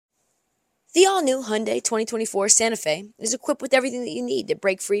The all-new Hyundai 2024 Santa Fe is equipped with everything that you need to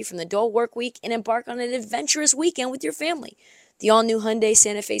break free from the dull work week and embark on an adventurous weekend with your family. The all-new Hyundai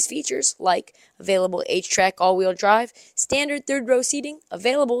Santa Fe's features, like available H-Track all-wheel drive, standard third-row seating,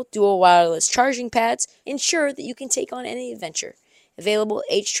 available dual wireless charging pads, ensure that you can take on any adventure. Available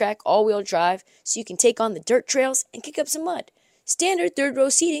H-Track all-wheel drive so you can take on the dirt trails and kick up some mud. Standard third-row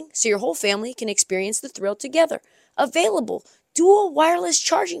seating so your whole family can experience the thrill together. Available dual wireless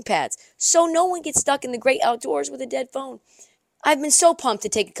charging pads so no one gets stuck in the great outdoors with a dead phone. I've been so pumped to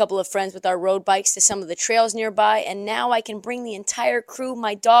take a couple of friends with our road bikes to some of the trails nearby, and now I can bring the entire crew,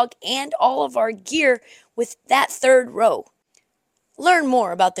 my dog, and all of our gear with that third row. Learn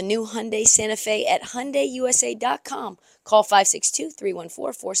more about the new Hyundai Santa Fe at HyundaiUSA.com. Call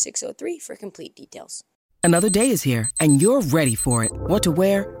 562-314-4603 for complete details. Another day is here, and you're ready for it. What to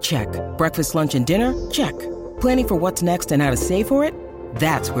wear? Check. Breakfast, lunch, and dinner? Check. Planning for what's next and how to save for it?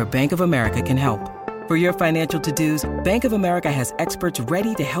 That's where Bank of America can help. For your financial to-dos, Bank of America has experts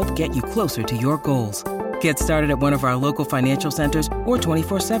ready to help get you closer to your goals. Get started at one of our local financial centers or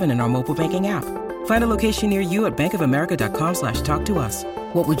 24/7 in our mobile banking app. Find a location near you at bankofamerica.com/talktous.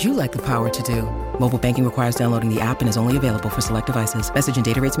 What would you like the power to do? Mobile banking requires downloading the app and is only available for select devices. Message and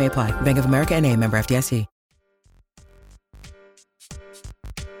data rates may apply. Bank of America N.A., member FDIC.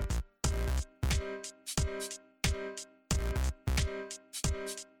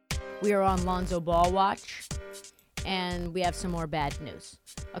 We are on Lonzo Ball watch, and we have some more bad news.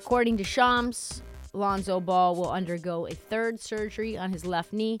 According to Shams, Lonzo Ball will undergo a third surgery on his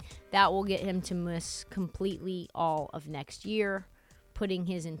left knee. That will get him to miss completely all of next year, putting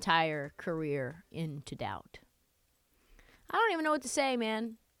his entire career into doubt. I don't even know what to say,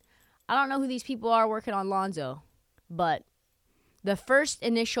 man. I don't know who these people are working on Lonzo, but the first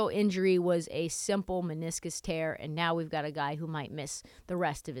initial injury was a simple meniscus tear, and now we've got a guy who might miss the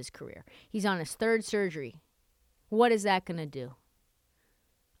rest of his career. He's on his third surgery. What is that going to do?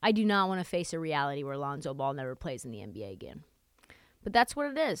 I do not want to face a reality where Lonzo Ball never plays in the NBA again. But that's what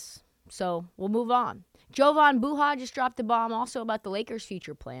it is. So we'll move on. Jovan Buha just dropped the bomb also about the Lakers'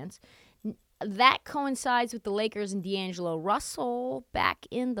 future plans. That coincides with the Lakers and D'Angelo Russell back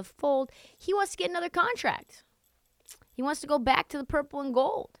in the fold. He wants to get another contract. He wants to go back to the purple and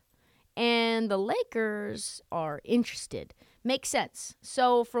gold. And the Lakers are interested. Makes sense.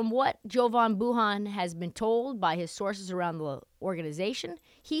 So from what Jovan Buhan has been told by his sources around the organization,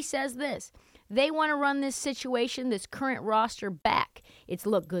 he says this. They want to run this situation, this current roster, back. It's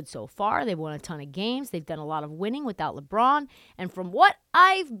looked good so far. They've won a ton of games. They've done a lot of winning without LeBron. And from what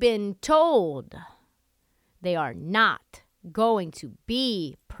I've been told, they are not going to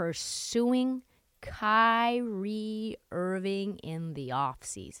be pursuing Kyrie Irving in the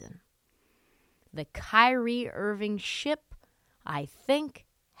offseason. The Kyrie Irving ship, I think,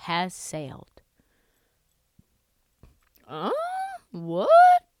 has sailed.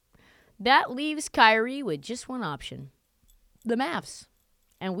 What? That leaves Kyrie with just one option. The Mavs.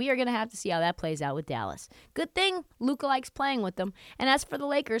 And we are going to have to see how that plays out with Dallas. Good thing Luka likes playing with them. And as for the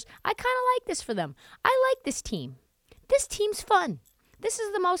Lakers, I kind of like this for them. I like this team. This team's fun. This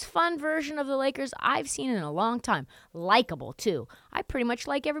is the most fun version of the Lakers I've seen in a long time. Likeable, too. I pretty much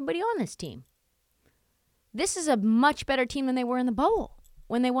like everybody on this team. This is a much better team than they were in the bowl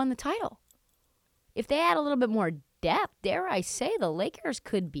when they won the title. If they had a little bit more depth, dare I say, the Lakers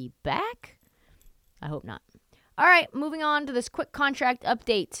could be back. I hope not. All right, moving on to this quick contract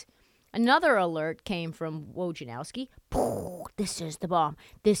update. Another alert came from Wojnarowski. This is the bomb.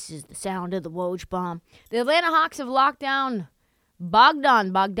 This is the sound of the Woj bomb. The Atlanta Hawks have locked down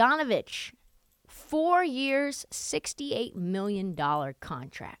Bogdanovich. 4 years, $68 million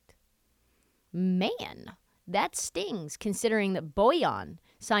contract. Man, that stings considering that Bojan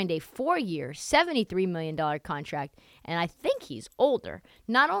signed a 4-year, $73 million contract, and I think he's older.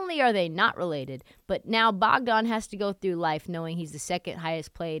 Not only are they not related, but now Bogdan has to go through life knowing he's the second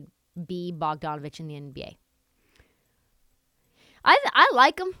highest paid B Bogdanovich in the NBA. I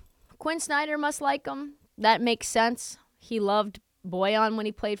like him. Quinn Snyder must like him. That makes sense. He loved Bojan when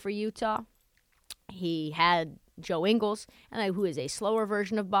he played for Utah. He had Joe Ingles, who is a slower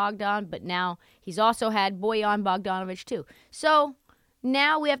version of Bogdan, but now he's also had Bojan Bogdanovic too. So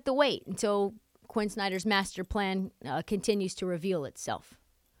now we have to wait until Quinn Snyder's master plan continues to reveal itself.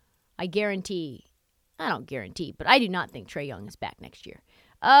 I don't guarantee, but I do not think Trae Young is back next year.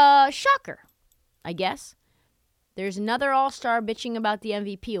 Shocker, I guess. There's another all-star bitching about the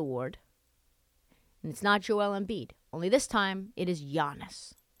MVP award, and it's not Joel Embiid. Only this time, it is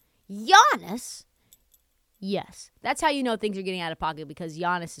Giannis. Giannis? Yes. That's how you know things are getting out of pocket, because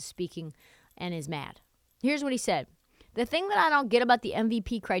Giannis is speaking and is mad. Here's what he said. The thing that I don't get about the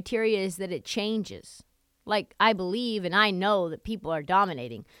MVP criteria is that it changes. Like, I believe and I know that people are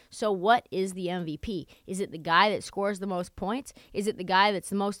dominating. So what is the MVP? Is it the guy that scores the most points? Is it the guy that's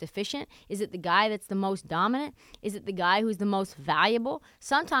the most efficient? Is it the guy that's the most dominant? Is it the guy who's the most valuable?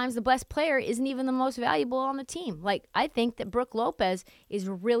 Sometimes the best player isn't even the most valuable on the team. Like, I think that Brook Lopez is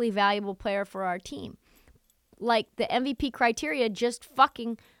a really valuable player for our team. Like, the MVP criteria just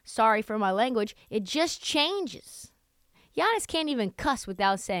fucking, sorry for my language, it just changes. Giannis can't even cuss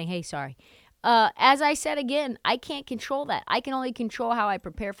without saying, hey, sorry. As I said again, I can't control that. I can only control how I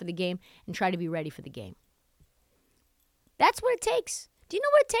prepare for the game and try to be ready for the game. That's what it takes. Do you know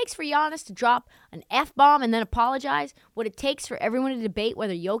what it takes for Giannis to drop an F-bomb and then apologize? What it takes for everyone to debate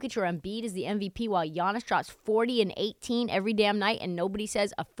whether Jokic or Embiid is the MVP while Giannis drops 40 and 18 every damn night and nobody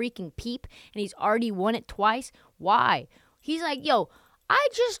says a freaking peep and he's already won it twice? Why? He's like, yo, I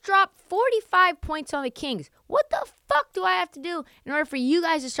just dropped 45 points on the Kings. What the fuck do I have to do in order for you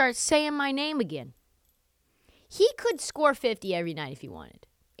guys to start saying my name again? He could score 50 every night if he wanted.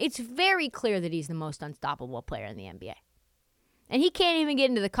 It's very clear that he's the most unstoppable player in the NBA. And he can't even get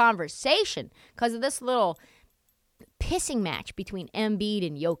into the conversation because of this little pissing match between Embiid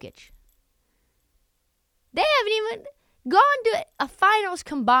and Jokic. They haven't even gone to a finals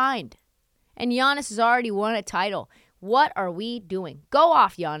combined. And Giannis has already won a title. What are we doing? Go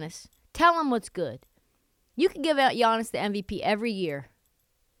off, Giannis. Tell him what's good. You could give out Giannis the MVP every year,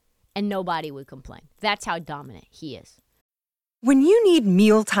 and nobody would complain. That's how dominant he is. When you need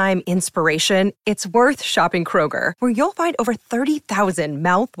mealtime inspiration, it's worth shopping Kroger, where you'll find over 30,000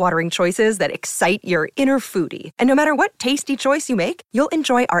 mouth-watering choices that excite your inner foodie. And no matter what tasty choice you make, you'll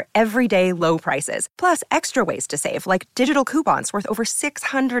enjoy our everyday low prices, plus extra ways to save, like digital coupons worth over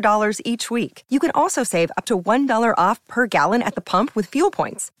 $600 each week. You can also save up to $1 off per gallon at the pump with fuel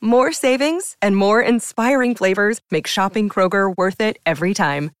points. More savings and more inspiring flavors make shopping Kroger worth it every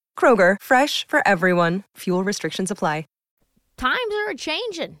time. Kroger, fresh for everyone. Fuel restrictions apply. Times are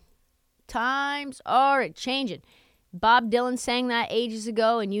a-changing. Times are a-changing. Bob Dylan sang that ages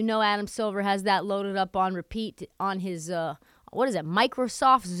ago, and you know Adam Silver has that loaded up on repeat on his,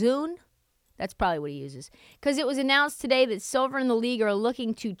 Microsoft Zune? That's probably what he uses. Because it was announced today that Silver and the league are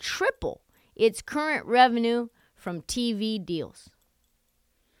looking to triple its current revenue from TV deals.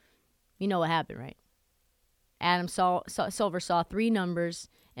 You know what happened, right? Adam Silver saw three numbers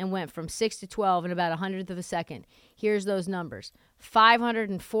and went from 6 to 12 in about 100th of a second. Here's those numbers: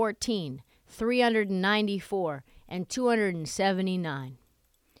 514, 394, and 279.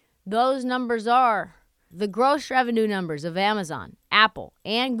 Those numbers are the gross revenue numbers of Amazon, Apple,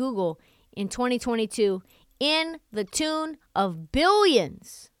 and Google in 2022 in the tune of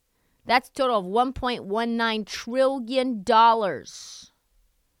billions. That's a total of $1.19 trillion.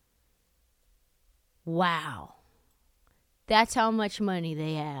 Wow. That's how much money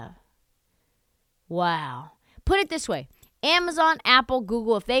they have. Wow. Put it this way. Amazon, Apple,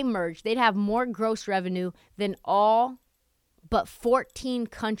 Google, if they merged, they'd have more gross revenue than all but 14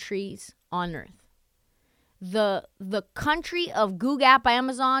 countries on Earth. The country of Google App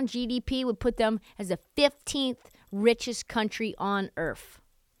Amazon GDP would put them as the 15th richest country on Earth,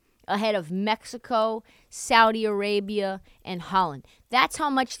 ahead of Mexico, Saudi Arabia, and Holland. That's how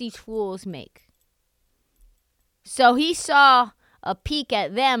much these fools make. So he saw a peek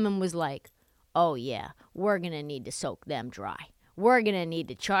at them and was like, oh yeah, we're going to need to soak them dry. We're going to need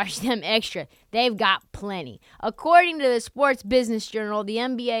to charge them extra. They've got plenty. According to the Sports Business Journal, the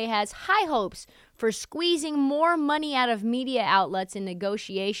NBA has high hopes for squeezing more money out of media outlets in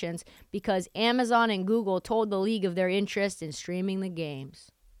negotiations because Amazon and Google told the league of their interest in streaming the games.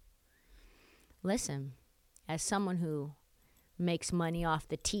 Listen, as someone who makes money off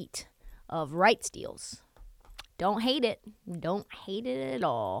the teat of rights deals, don't hate it. Don't hate it at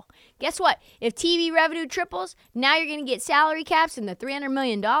all. Guess what? If TV revenue triples, now you're going to get salary caps in the $300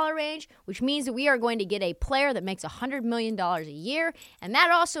 million range, which means that we are going to get a player that makes $100 million a year. And that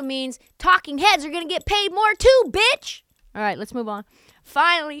also means talking heads are going to get paid more too, bitch. All right, let's move on.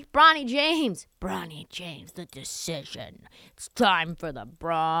 Finally, Bronny James. Bronny James, the decision. It's time for the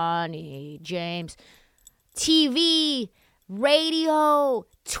Bronny James TV, radio,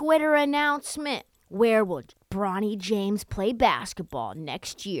 Twitter announcement. Where will Bronny James play basketball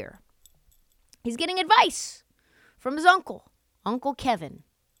next year? He's getting advice from his uncle, Uncle Kevin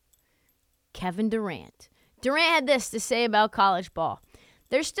Durant. Durant had this to say about college ball.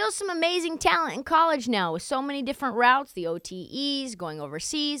 There's still some amazing talent in college now with so many different routes, the OTEs, going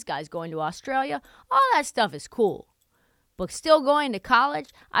overseas, guys going to Australia. All that stuff is cool. But still going to college,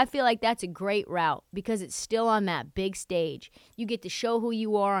 I feel like that's a great route because it's still on that big stage. You get to show who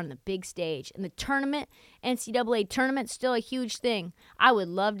you are on the big stage. And the tournament, NCAA tournament, still a huge thing. I would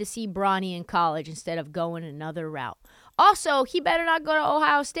love to see Bronny in college instead of going another route. Also, he better not go to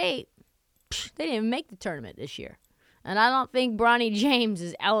Ohio State. They didn't even make the tournament this year. And I don't think Bronny James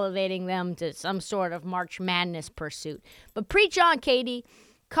is elevating them to some sort of March Madness pursuit. But preach on, Katie.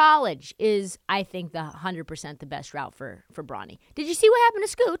 College is, I think, the 100% the best route for Bronny. Did you see what happened to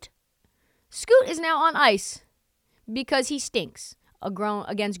Scoot? Scoot is now on ice because he stinks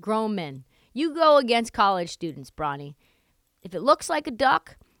against grown men. You go against college students, Bronny. If it looks like a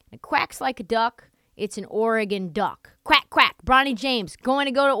duck, it quacks like a duck, it's an Oregon Duck. Quack, quack. Bronny James going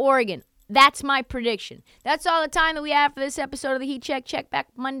to go to Oregon. That's my prediction. That's all the time that we have for this episode of the Heat Check. Check back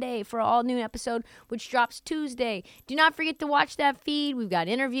Monday for an all-new episode, which drops Tuesday. Do not forget to watch that feed. We've got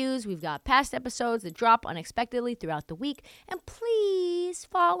interviews. We've got past episodes that drop unexpectedly throughout the week. And please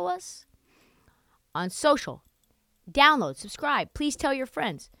follow us on social. Download, subscribe. Please tell your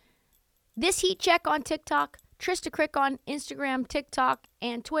friends. This Heat Check on TikTok, Trista Crick on Instagram, TikTok,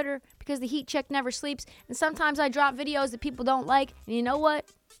 and Twitter, because the Heat Check never sleeps. And sometimes I drop videos that people don't like. And you know what?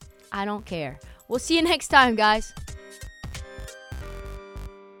 I don't care. We'll see you next time, guys.